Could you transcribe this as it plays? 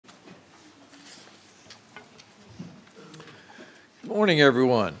Morning,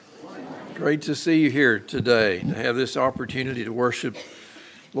 everyone. Great to see you here today, to have this opportunity to worship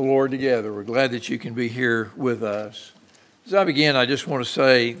the Lord together. We're glad that you can be here with us. As I begin, I just want to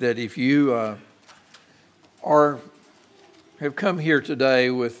say that if you have come here today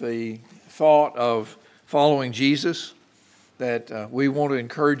with the thought of following Jesus, that we want to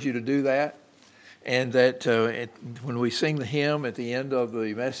encourage you to do that, and that when we sing the hymn at the end of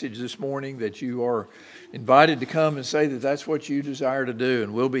the message this morning, that you are invited to come and say that that's what you desire to do,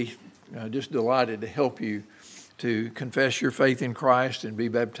 and we'll be just delighted to help you to confess your faith in Christ and be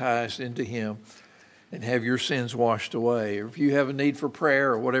baptized into Him and have your sins washed away. Or if you have a need for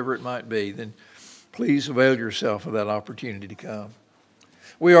prayer or whatever it might be, then please avail yourself of that opportunity to come.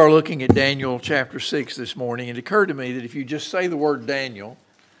 We are looking at Daniel chapter 6 this morning. It occurred to me that if you just say the word Daniel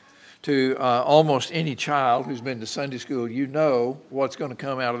to almost any child who's been to Sunday school, you know what's going to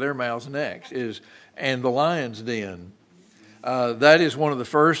come out of their mouths next is, and the lion's den. That is one of the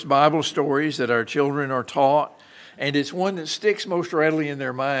first Bible stories that our children are taught, and it's one that sticks most readily in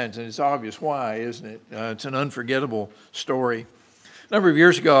their minds, and it's obvious why, isn't it? It's an unforgettable story. A number of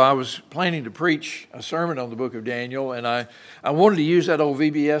years ago, I was planning to preach a sermon on the book of Daniel, and I wanted to use that old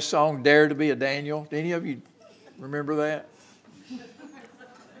VBS song, Dare to be a Daniel. Do any of you remember that?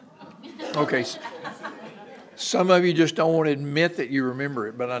 Okay, some of you just don't want to admit that you remember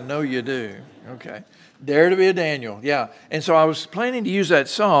it, but I know you do. Okay, Dare to be a Daniel, yeah. And so I was planning to use that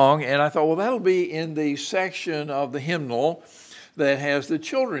song, and I thought, well, that'll be in the section of the hymnal that has the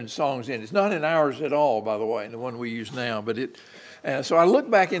children's songs in it. It's not in ours at all, by the way, the one we use now, but it. So I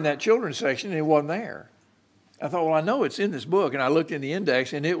looked back in that children's section, and it wasn't there. I thought, well, I know it's in this book, and I looked in the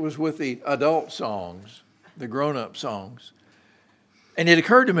index, and it was with the adult songs, the grown-up songs. And it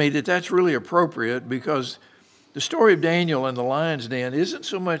occurred to me that that's really appropriate because the story of Daniel and the lion's den isn't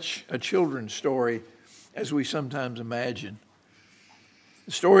so much a children's story as we sometimes imagine.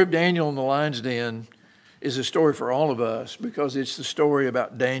 The story of Daniel and the lion's den is a story for all of us because it's the story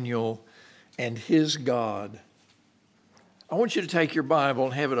about Daniel and his God. I want you to take your Bible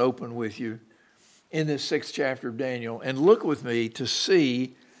and have it open with you in this 6th chapter of Daniel and look with me to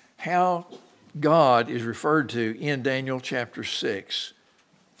see how God is referred to in Daniel chapter 6.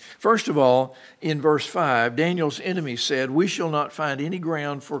 First of all, in verse 5, Daniel's enemies said, "We shall not find any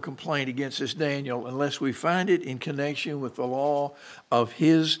ground for complaint against this Daniel unless we find it in connection with the law of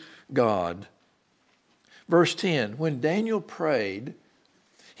his God." Verse 10, when Daniel prayed,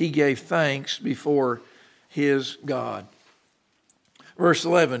 he gave thanks before his God. Verse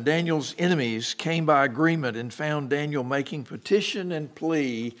 11, Daniel's enemies came by agreement and found Daniel making petition and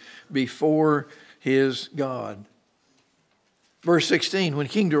plea before his God. Verse 16, when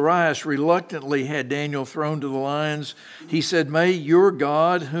King Darius reluctantly had Daniel thrown to the lions, he said, "May your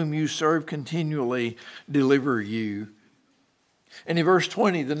God, whom you serve continually, deliver you." And in verse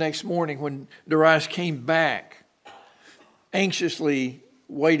 20, the next morning when Darius came back, anxiously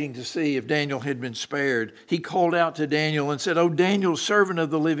waiting to see if Daniel had been spared, he called out to Daniel and said, "O Daniel, servant of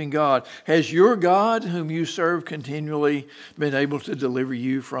the living God, has your God, whom you serve continually, been able to deliver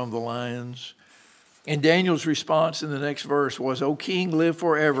you from the lions?" And Daniel's response in the next verse was, "O king, live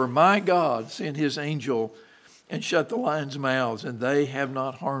forever. My God sent his angel and shut the lions' mouths, and they have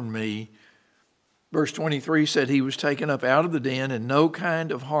not harmed me." Verse 23 said he was taken up out of the den, and no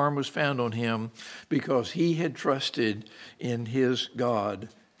kind of harm was found on him because he had trusted in his God.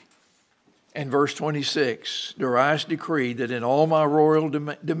 And verse 26, Darius decreed that in all my royal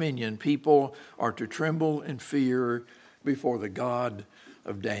dominion, people are to tremble and fear before the God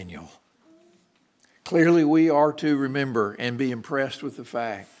of Daniel. Clearly, we are to remember and be impressed with the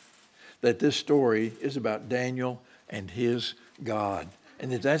fact that this story is about Daniel and his God,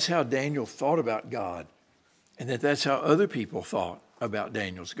 and that that's how Daniel thought about God, and that that's how other people thought about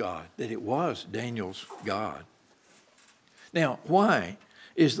Daniel's God, that it was Daniel's God. Now, why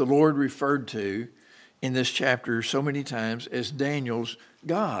is the Lord referred to in this chapter so many times as Daniel's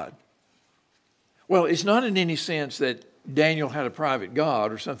God? Well, it's not in any sense that Daniel had a private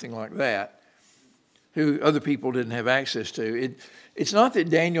God or something like that, who other people didn't have access to. It's not that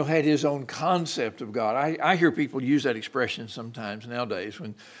Daniel had his own concept of God. I hear people use that expression sometimes nowadays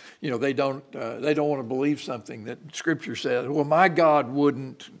when, they don't want to believe something that Scripture says. Well, my God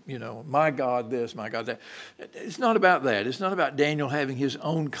wouldn't, my God this, my God that. It's not about that. It's not about Daniel having his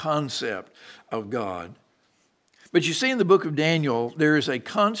own concept of God. But you see in the book of Daniel, there is a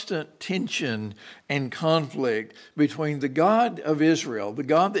constant tension and conflict between the God of Israel, the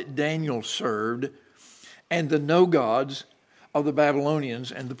God that Daniel served, and the no-gods of the Babylonians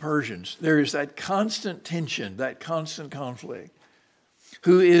and the Persians. There is that constant tension, that constant conflict.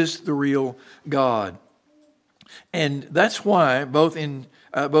 Who is the real God? And that's why both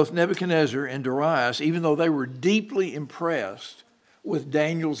Nebuchadnezzar and Darius, even though they were deeply impressed with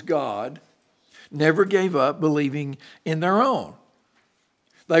Daniel's God, never gave up believing in their own.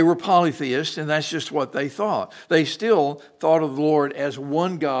 They were polytheists, and that's just what they thought. They still thought of the Lord as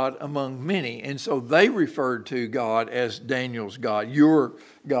one God among many, and so they referred to God as Daniel's God, your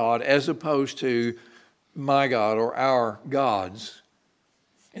God, as opposed to my God or our gods.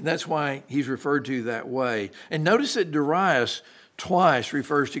 And that's why he's referred to that way. And notice that Darius twice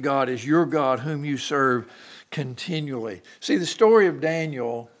refers to God as your God whom you serve continually. See, the story of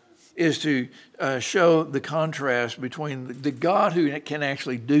Daniel is to show the contrast between the God who can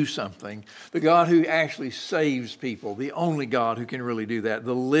actually do something, the God who actually saves people, the only God who can really do that,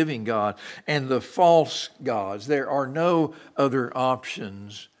 the living God, and the false gods. There are no other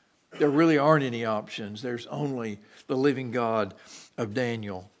options. There really aren't any options. There's only the living God of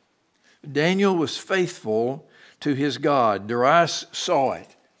Daniel. Daniel was faithful to his God. Darius saw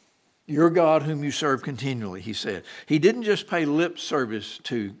it. Your God whom you serve continually, he said. He didn't just pay lip service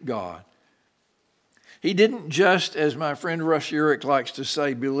to God. He didn't just, as my friend Rush Urick likes to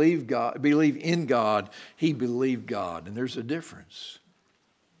say, believe in God. He believed God. And there's a difference.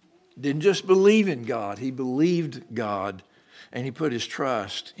 He didn't just believe in God. He believed God. And he put his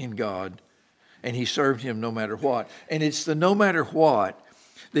trust in God. And he served him no matter what. And it's the no matter what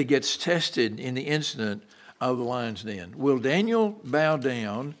that gets tested in the incident of the lion's den. Will Daniel bow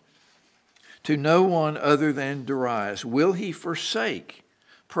down to no one other than Darius? Will he forsake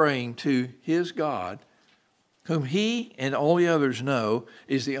praying to his God, whom he and all the others know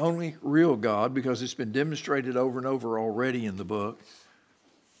is the only real God, because it's been demonstrated over and over already in the book?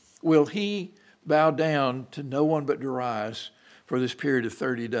 Will he bow down to no one but Darius for this period of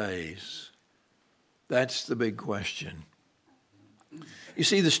 30 days? That's the big question. You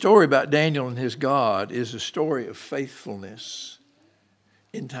see, the story about Daniel and his God is a story of faithfulness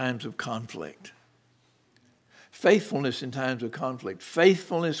in times of conflict. Faithfulness in times of conflict.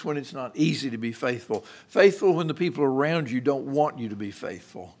 Faithfulness when it's not easy to be faithful. Faithful when the people around you don't want you to be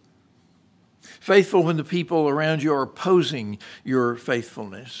faithful. Faithful when the people around you are opposing your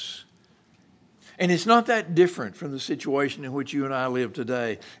faithfulness. And it's not that different from the situation in which you and I live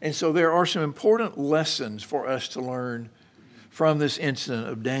today. And so there are some important lessons for us to learn from this incident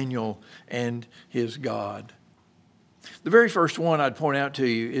of Daniel and his God. The very first one I'd point out to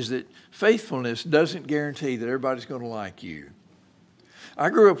you is that faithfulness doesn't guarantee that everybody's going to like you. I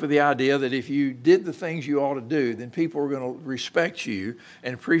grew up with the idea that if you did the things you ought to do, then people were going to respect you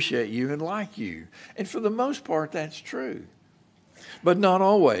and appreciate you and like you. And for the most part, that's true. But not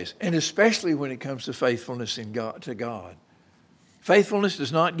always, and especially when it comes to faithfulness to God. Faithfulness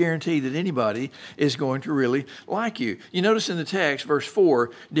does not guarantee that anybody is going to really like you. You notice in the text, verse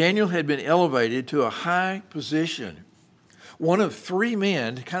 4, Daniel had been elevated to a high position. One of three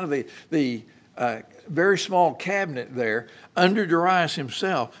men, kind of the very small cabinet there, under Darius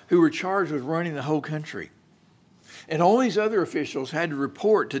himself, who were charged with running the whole country. And all these other officials had to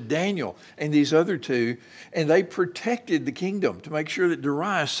report to Daniel and these other two, and they protected the kingdom to make sure that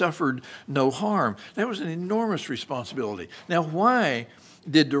Darius suffered no harm. That was an enormous responsibility. Now, why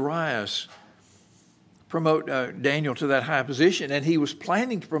did Darius promote Daniel to that high position? And he was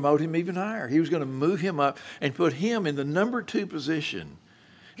planning to promote him even higher. He was going to move him up and put him in the number 2 position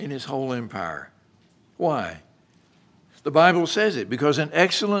in his whole empire. Why? The Bible says it, because an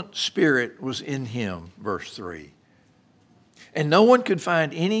excellent spirit was in him, verse 3. And no one could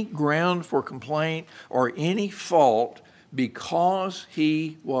find any ground for complaint or any fault because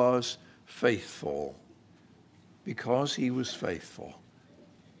he was faithful. Because he was faithful.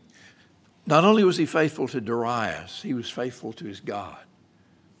 Not only was he faithful to Darius, he was faithful to his God.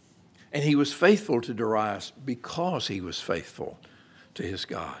 And he was faithful to Darius because he was faithful to his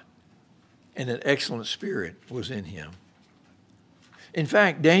God. And an excellent spirit was in him. In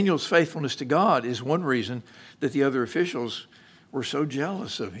fact, Daniel's faithfulness to God is one reason that the other officials were so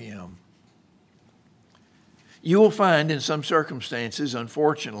jealous of him. You will find in some circumstances,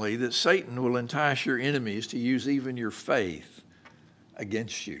 unfortunately, that Satan will entice your enemies to use even your faith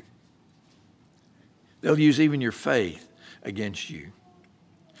against you. They'll use even your faith against you.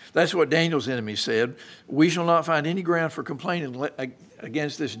 That's what Daniel's enemies said. We shall not find any ground for complaining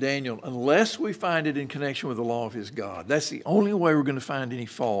against this Daniel unless we find it in connection with the law of his God. That's the only way we're going to find any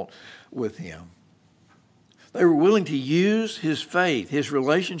fault with him. They were willing to use his faith, his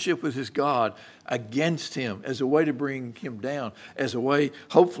relationship with his God, against him as a way to bring him down, as a way,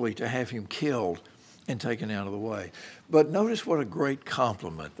 hopefully, to have him killed and taken out of the way. But notice what a great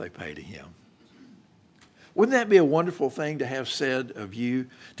compliment they pay to him. Wouldn't that be a wonderful thing to have said of you,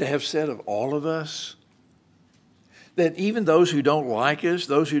 to have said of all of us? that even those who don't like us,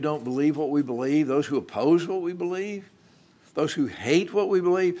 those who don't believe what we believe, those who oppose what we believe, those who hate what we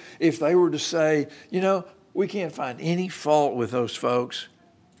believe, if they were to say, we can't find any fault with those folks,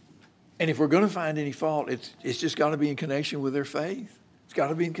 and if we're going to find any fault, it's just got to be in connection with their faith. It's got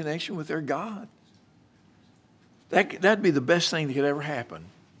to be in connection with their God. That'd be the best thing that could ever happen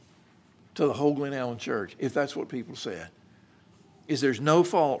to the whole Glen Allen Church, if that's what people said, is there's no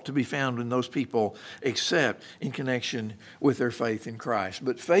fault to be found in those people except in connection with their faith in Christ.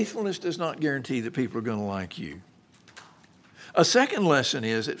 But faithfulness does not guarantee that people are going to like you. A second lesson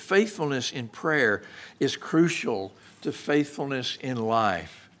is that faithfulness in prayer is crucial to faithfulness in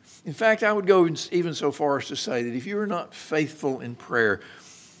life. In fact, I would go even so far as to say that if you are not faithful in prayer,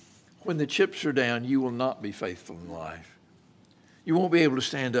 when the chips are down, you will not be faithful in life. You won't be able to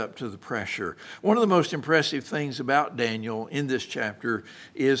stand up to the pressure. One of the most impressive things about Daniel in this chapter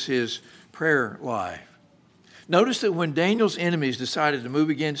is his prayer life. Notice that when Daniel's enemies decided to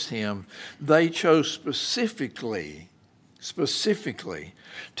move against him, they chose specifically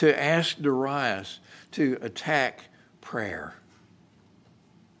to ask Darius to attack prayer.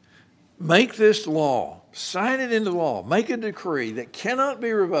 Make this law, sign it into law, make a decree that cannot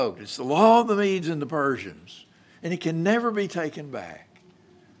be revoked. It's the law of the Medes and the Persians, and it can never be taken back.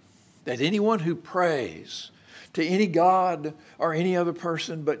 That anyone who prays to any god or any other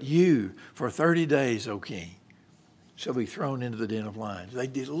person but you for 30 days, O king, shall be thrown into the den of lions. They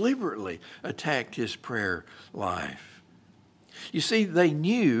deliberately attacked his prayer life. You see, they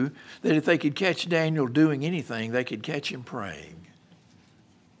knew that if they could catch Daniel doing anything, they could catch him praying.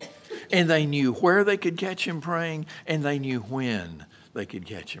 And they knew where they could catch him praying, and they knew when they could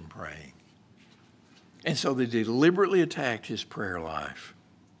catch him praying. And so they deliberately attacked his prayer life.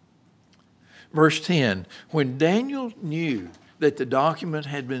 Verse 10, when Daniel knew that the document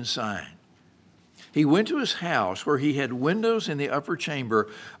had been signed, he went to his house where he had windows in the upper chamber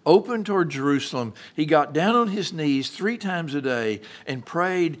open toward Jerusalem. He got down on his knees 3 times a day and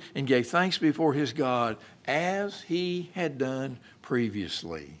prayed and gave thanks before his God as he had done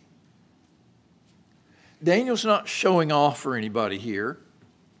previously. Daniel's not showing off for anybody here.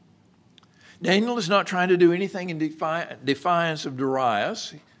 Daniel is not trying to do anything in defiance of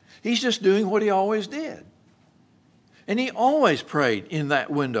Darius. He's just doing what he always did. And he always prayed in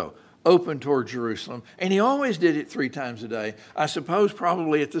that window, open toward Jerusalem. And he always did it 3 times a day. I suppose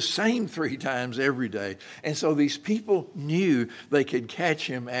probably at the same 3 times every day. And so these people knew they could catch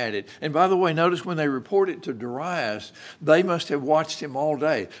him at it. And by the way, notice when they reported to Darius, they must have watched him all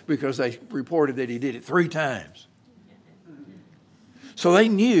day because they reported that he did it 3 times. So they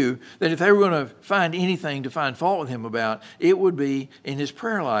knew that if they were going to find anything to find fault with him about, it would be in his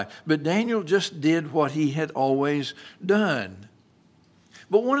prayer life. But Daniel just did what he had always done.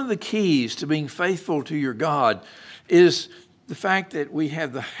 But one of the keys to being faithful to your God is the fact that we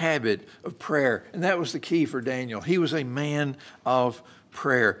have the habit of prayer. And that was the key for Daniel. He was a man of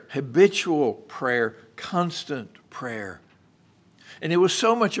prayer, habitual prayer, constant prayer. And it was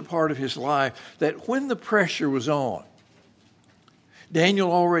so much a part of his life that when the pressure was on,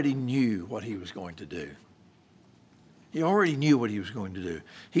 Daniel already knew what he was going to do. He already knew what he was going to do.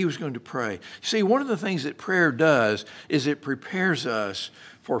 He was going to pray. See, one of the things that prayer does is it prepares us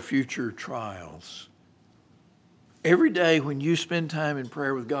for future trials. Every day when you spend time in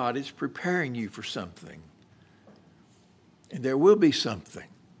prayer with God, it's preparing you for something. And there will be something.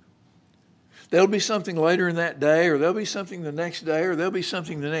 There'll be something later in that day, or there'll be something the next day, or there'll be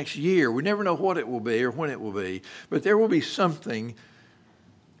something the next year. We never know what it will be or when it will be, but there will be something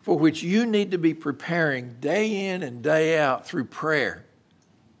for which you need to be preparing day in and day out through prayer.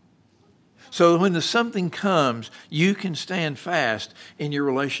 So that when the something comes, you can stand fast in your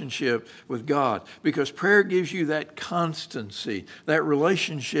relationship with God. Because prayer gives you that constancy, that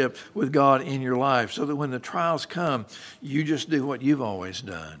relationship with God in your life. So that when the trials come, you just do what you've always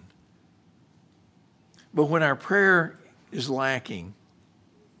done. But when our prayer is lacking,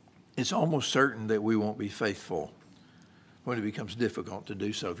 it's almost certain that we won't be faithful when it becomes difficult to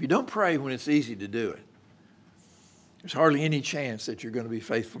do so. If you don't pray when it's easy to do it, there's hardly any chance that you're going to be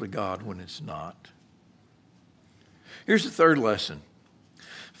faithful to God when it's not. Here's the third lesson.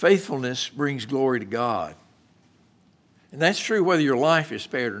 Faithfulness brings glory to God. And that's true whether your life is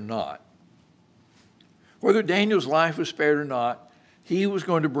spared or not. Whether Daniel's life was spared or not, he was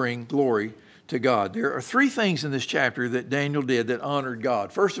going to bring glory to God. There are 3 things in this chapter that Daniel did that honored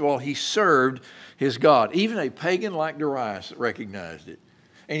God. First of all, he served his God. Even a pagan like Darius recognized it.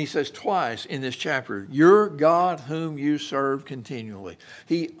 And he says twice in this chapter, your God whom you serve continually.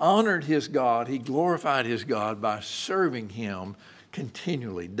 He honored his God. He glorified his God by serving him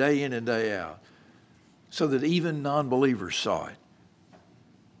continually, day in and day out. so that even non-believers saw it.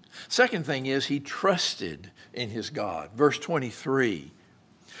 Second thing is he trusted in his God. Verse 23.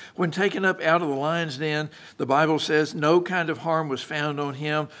 When taken up out of the lion's den, the Bible says no kind of harm was found on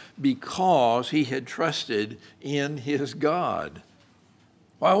him because he had trusted in his God.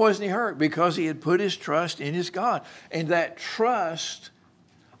 Why wasn't he hurt? Because he had put his trust in his God. And that trust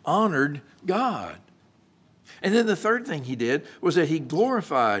honored God. And then the third thing he did was that he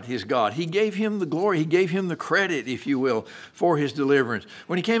glorified his God. He gave him the glory. He gave him the credit, if you will, for his deliverance.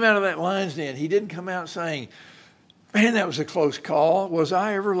 When he came out of that lion's den, he didn't come out saying, man, that was a close call. Was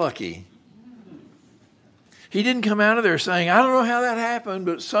I ever lucky? He didn't come out of there saying, I don't know how that happened,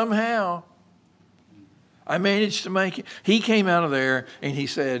 but somehow I managed to make it. He came out of there and he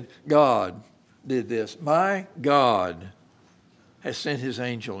said, God did this. My God has sent his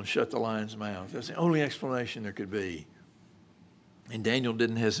angel and shut the lion's mouth. That's the only explanation there could be. And Daniel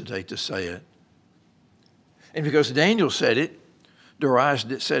didn't hesitate to say it. And because Daniel said it, Darius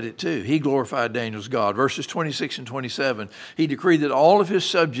said it too. He glorified Daniel's God. Verses 26 and 27, he decreed that all of his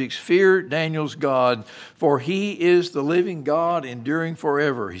subjects fear Daniel's God, for he is the living God, enduring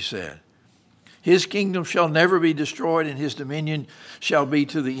forever, he said. His kingdom shall never be destroyed, and his dominion shall be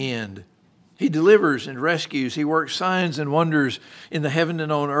to the end. He delivers and rescues. He works signs and wonders in the heaven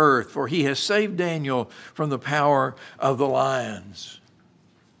and on earth, for he has saved Daniel from the power of the lions.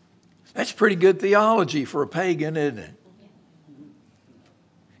 That's pretty good theology for a pagan, isn't it?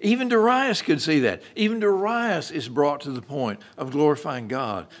 Even Darius could see that. Even Darius is brought to the point of glorifying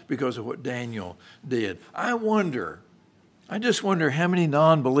God because of what Daniel did. I just wonder how many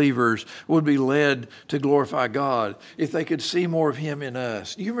non-believers would be led to glorify God if they could see more of him in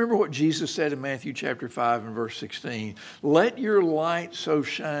us. Do you remember what Jesus said in Matthew chapter 5 and verse 16? Let your light so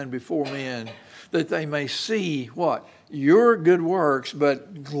shine before men that they may see what? Your good works,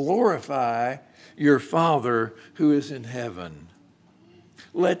 but glorify your Father who is in heaven.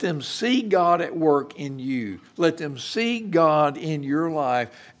 Let them see God at work in you. Let them see God in your life,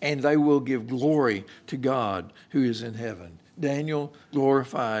 and they will give glory to God who is in heaven. Daniel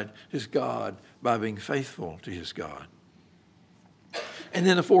glorified his God by being faithful to his God. And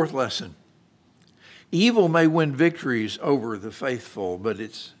then the fourth lesson. Evil may win victories over the faithful, but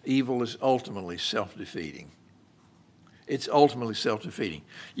evil is ultimately self-defeating. It's ultimately self-defeating.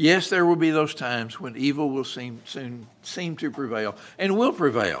 Yes, there will be those times when evil will seem to prevail and will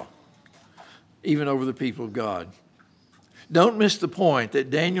prevail, even over the people of God. Don't miss the point that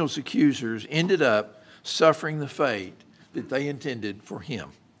Daniel's accusers ended up suffering the fate that they intended for him.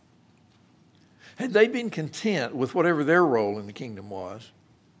 Had they been content with whatever their role in the kingdom was,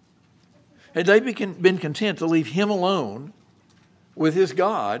 had they been content to leave him alone with his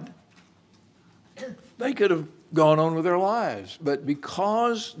God, they could have gone on with their lives. But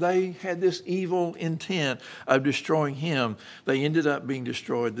because they had this evil intent of destroying him, they ended up being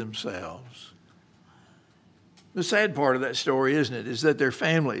destroyed themselves. The sad part of that story, isn't it, is that their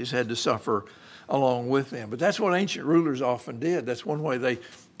families had to suffer along with them. But that's what ancient rulers often did. That's one way they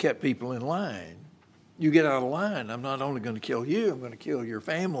kept people in line. You get out of line, I'm not only going to kill you, I'm going to kill your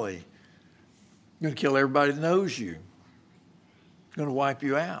family. I'm going to kill everybody that knows you. I'm going to wipe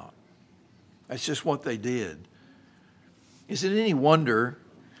you out. That's just what they did. Is it any wonder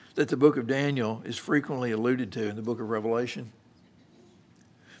that the book of Daniel is frequently alluded to in the book of Revelation?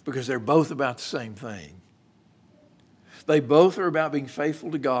 Because they're both about the same thing. They both are about being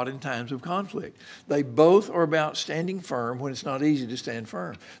faithful to God in times of conflict. They both are about standing firm when it's not easy to stand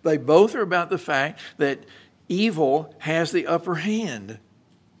firm. They both are about the fact that evil has the upper hand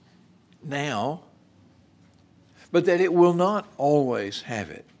now, but that it will not always have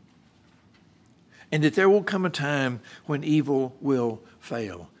it. And that there will come a time when evil will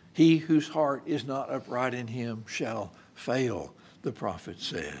fail. He whose heart is not upright in him shall fail, the prophet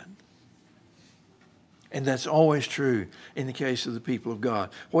said. And that's always true in the case of the people of God.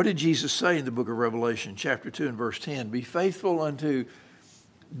 What did Jesus say in the book of Revelation, chapter 2 and verse 10? Be faithful unto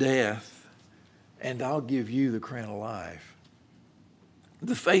death, and I'll give you the crown of life.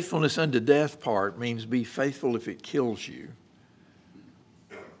 The faithfulness unto death part means be faithful if it kills you.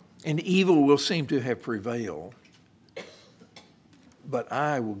 And evil will seem to have prevailed, but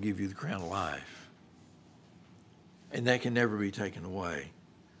I will give you the crown of life. And that can never be taken away.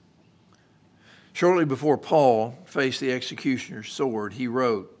 Shortly before Paul faced the executioner's sword, he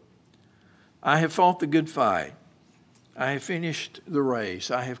wrote, I have fought the good fight. I have finished the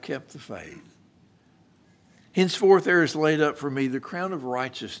race. I have kept the faith. Henceforth there is laid up for me the crown of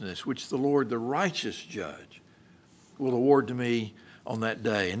righteousness, which the Lord, the righteous judge, will award to me on that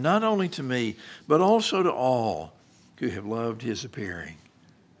day. And not only to me, but also to all who have loved his appearing.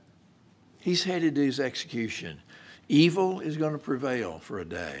 He's headed to his execution. Evil is going to prevail for a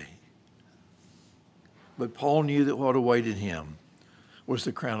day. But Paul knew that what awaited him was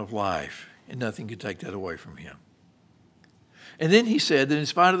the crown of life, and nothing could take that away from him. And then he said that in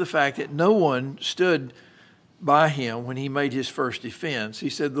spite of the fact that no one stood by him when he made his first defense, he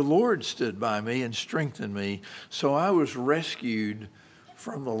said, the Lord stood by me and strengthened me, so I was rescued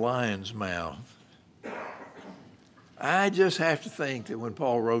from the lion's mouth. I just have to think that when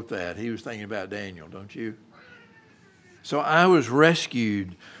Paul wrote that, he was thinking about Daniel, don't you? So I was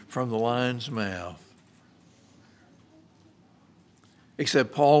rescued from the lion's mouth.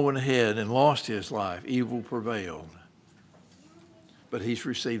 Except Paul went ahead and lost his life. Evil prevailed. But he's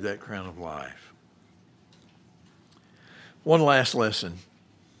received that crown of life. One last lesson,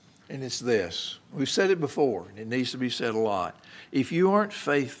 and it's this. We've said it before, and it needs to be said a lot. If you aren't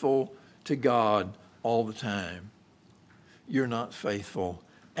faithful to God all the time, you're not faithful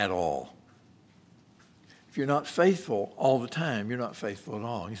at all. If you're not faithful all the time, you're not faithful at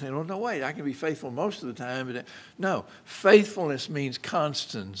all. You say, well, no, wait, I can be faithful most of the time. But no, faithfulness means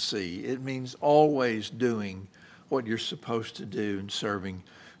constancy. It means always doing what you're supposed to do and serving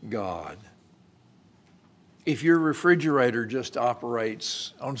God. If your refrigerator just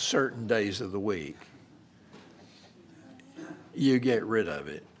operates on certain days of the week, you get rid of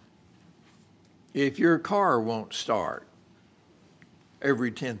it. If your car won't start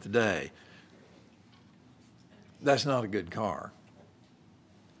every 10th day, that's not a good car.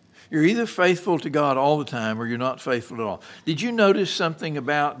 You're either faithful to God all the time or you're not faithful at all. Did you notice something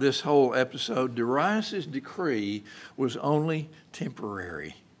about this whole episode? Darius' decree was only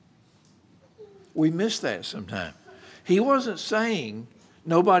temporary. We miss that sometimes. He wasn't saying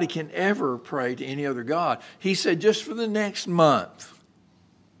nobody can ever pray to any other God. He said just for the next month,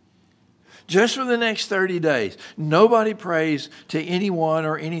 just for the next 30 days, nobody prays to anyone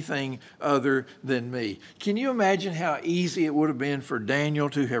or anything other than me. Can you imagine how easy it would have been for Daniel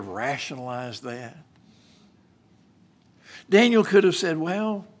to have rationalized that? Daniel could have said,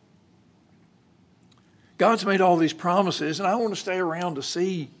 well, God's made all these promises, and I want to stay around to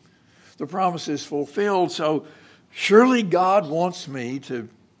see the promises fulfilled, so surely God wants me to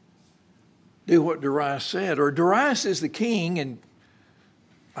do what Darius said. Or Darius is the king, and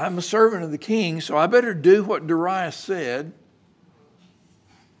I'm a servant of the king, so I better do what Darius said.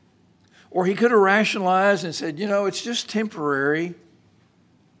 Or he could have rationalized and said, it's just temporary.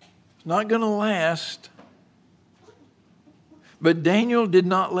 It's not going to last. But Daniel did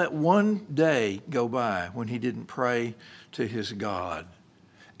not let one day go by when he didn't pray to his God.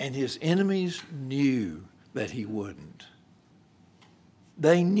 And his enemies knew that he wouldn't.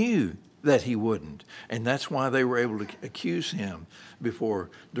 They knew that he wouldn't. And that's why they were able to accuse him before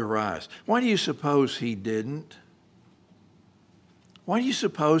Darius. Why do you suppose he didn't? Why do you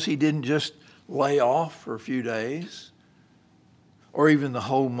suppose he didn't just lay off for a few days? Or even the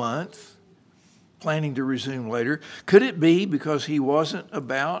whole month, planning to resume later? Could it be because he wasn't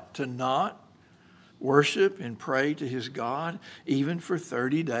about to not worship and pray to his God even for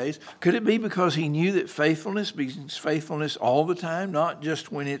 30 days? Could it be because he knew that faithfulness means faithfulness all the time, not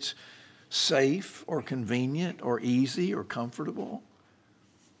just when it's safe or convenient or easy or comfortable?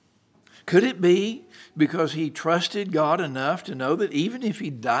 Could it be because he trusted God enough to know that even if he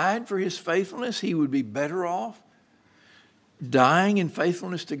died for his faithfulness, he would be better off dying in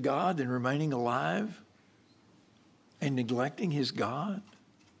faithfulness to God than remaining alive and neglecting his God?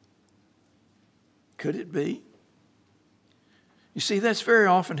 Could it be? You see, that's very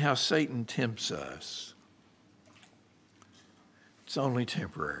often how Satan tempts us. It's only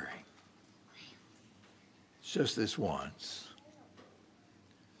temporary. It's just this once.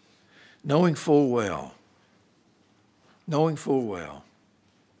 Knowing full well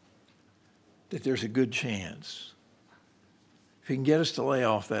that there's a good chance, if he can get us to lay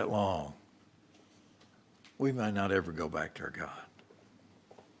off that long, we might not ever go back to our God.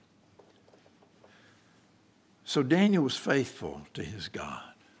 So Daniel was faithful to his God.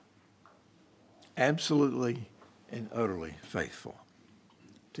 Absolutely and utterly faithful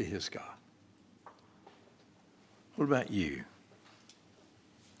to his God. What about you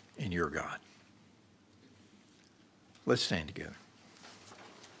and your God? Let's stand together.